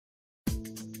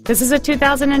This is a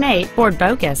 2008 Ford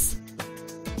Focus.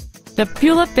 The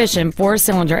fuel-efficient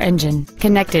 4-cylinder engine,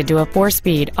 connected to a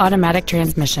 4-speed automatic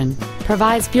transmission,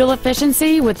 provides fuel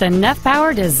efficiency with enough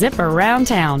power to zip around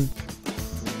town.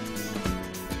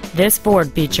 This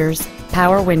Ford features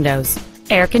power windows,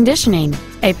 air conditioning,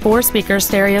 a 4-speaker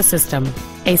stereo system,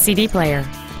 a CD player,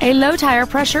 a low tire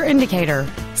pressure indicator,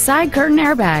 side curtain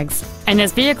airbags, and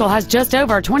this vehicle has just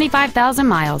over 25,000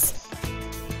 miles.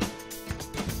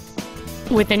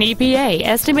 With an EPA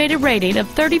estimated rating of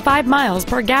 35 miles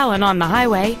per gallon on the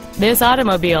highway, this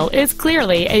automobile is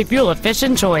clearly a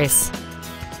fuel-efficient choice.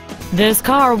 This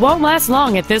car won't last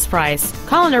long at this price.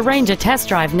 Call and arrange a test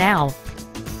drive now.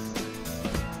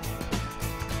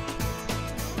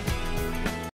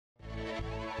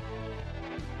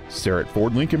 Sarat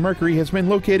Ford Lincoln Mercury has been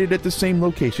located at the same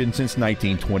location since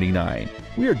 1929.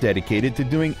 We are dedicated to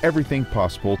doing everything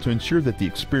possible to ensure that the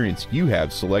experience you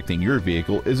have selecting your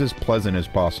vehicle is as pleasant as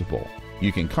possible.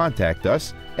 You can contact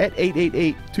us at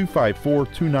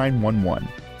 888-254-2911.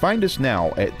 Find us now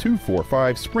at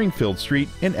 245 Springfield Street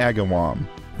in Agawam.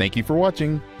 Thank you for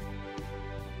watching.